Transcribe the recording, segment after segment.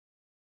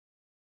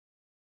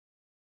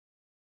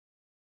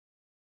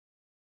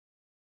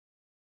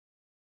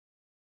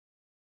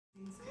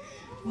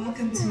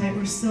Welcome tonight.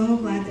 We're so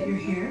glad that you're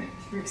here.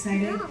 We're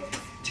excited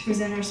to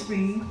present our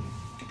spring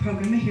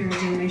program, A Hero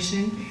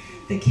Generation.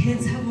 The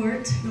kids have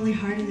worked really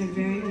hard and they're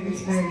very, very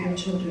inspiring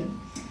children.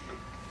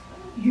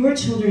 Your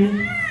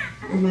children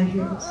are my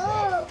heroes.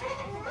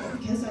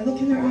 Because I look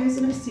in their eyes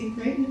and I see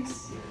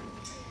greatness.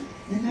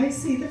 And I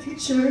see the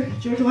future,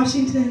 George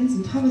Washington's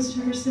and Thomas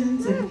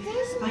Jefferson's, and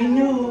I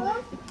know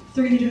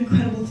they're going to do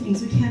incredible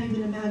things we can't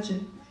even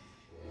imagine.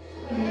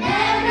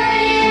 Remember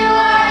you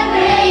are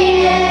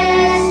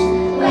greatest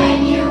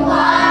when you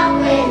walk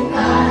with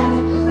God,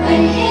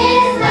 when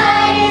His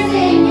light is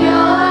in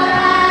your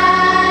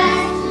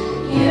eyes.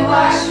 You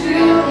are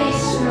truly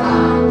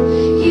strong.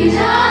 You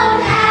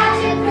don't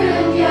have to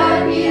prove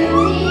your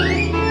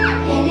beauty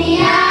in the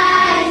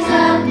eyes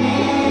of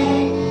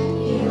men.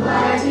 You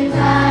are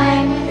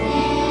divine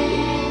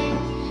within.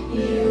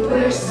 You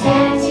were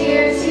sent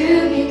here to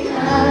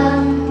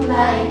become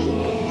like Him.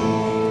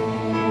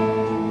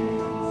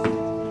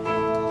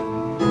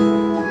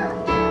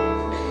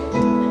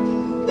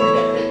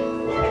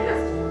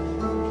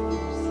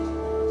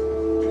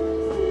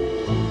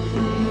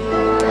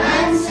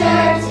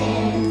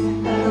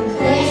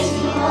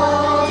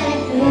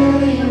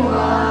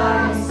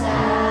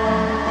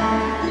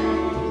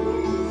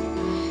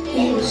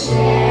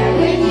 Share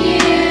with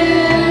you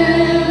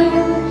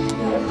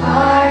your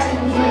part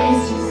in His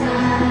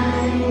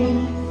design.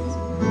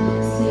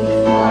 See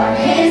for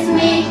His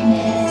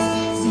meekness,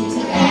 seek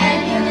to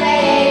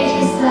emulate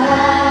His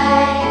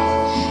life,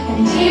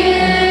 and you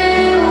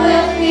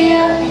will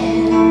feel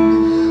Him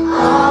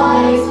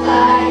always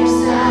by your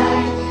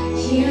side.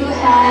 You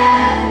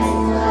have His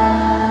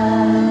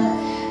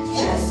love,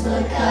 just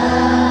look up.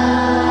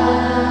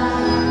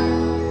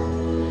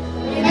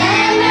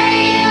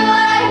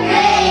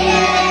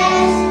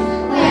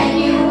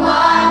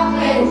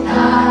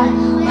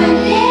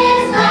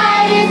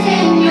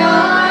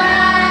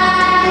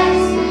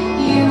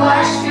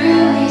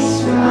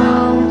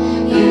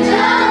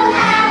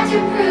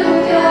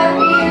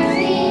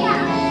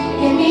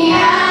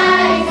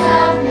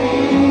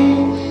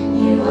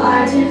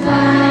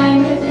 Divine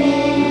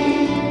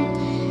within,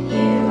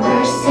 you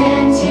were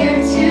sent here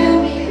to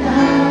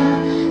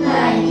become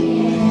like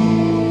Him.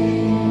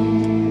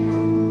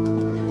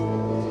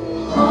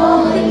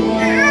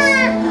 Holiness,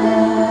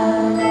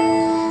 love,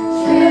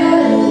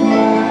 through the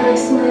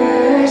Lord's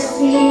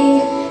mercy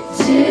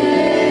to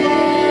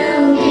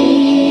be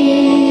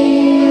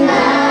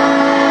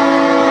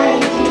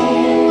like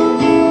Him.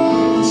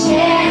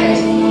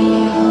 Charity,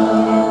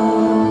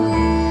 hope,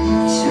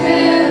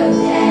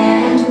 truth,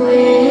 and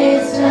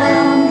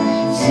wisdom.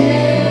 To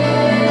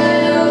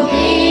be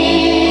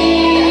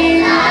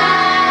like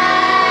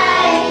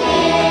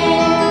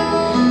Him.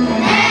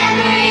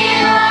 Remember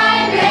you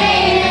are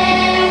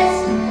greatest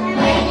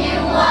when you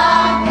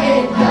walk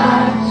with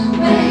God,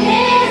 when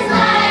His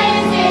light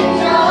is in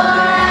your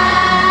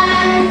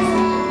eyes.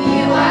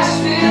 You are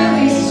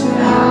truly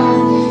strong.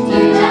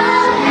 You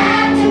don't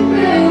have to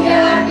prove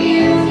your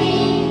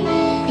beauty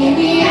in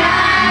the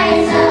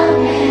eyes of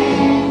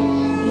men.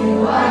 You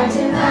are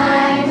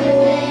divine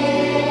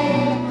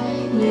within.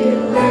 You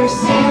were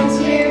sent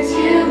here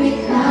to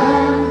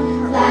become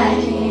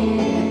like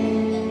Him.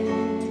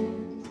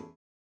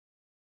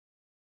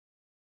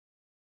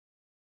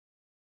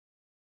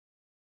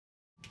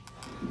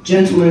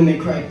 Gentlemen may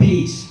cry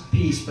peace,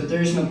 peace, but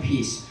there is no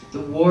peace.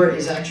 The war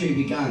is actually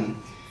begun.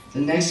 The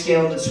next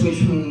gale that sweeps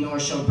from the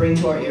north shall bring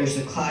to our ears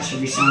the clash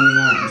of resounding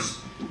arms.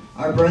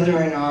 Our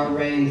brethren are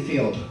arrayed in the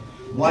field.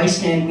 Why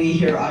stand we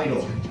here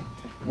idle?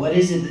 What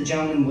is it the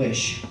gentlemen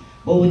wish?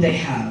 What would they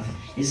have?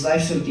 Is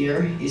life so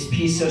dear? Is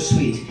peace so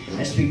sweet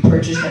as to be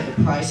purchased at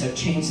the price of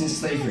chains and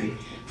slavery?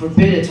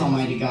 Forbid it,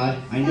 Almighty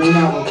God. I know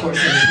not what course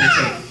others may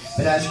take.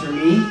 But as for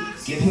me,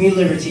 give me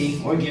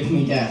liberty or give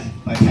me death.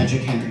 By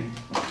Patrick Henry.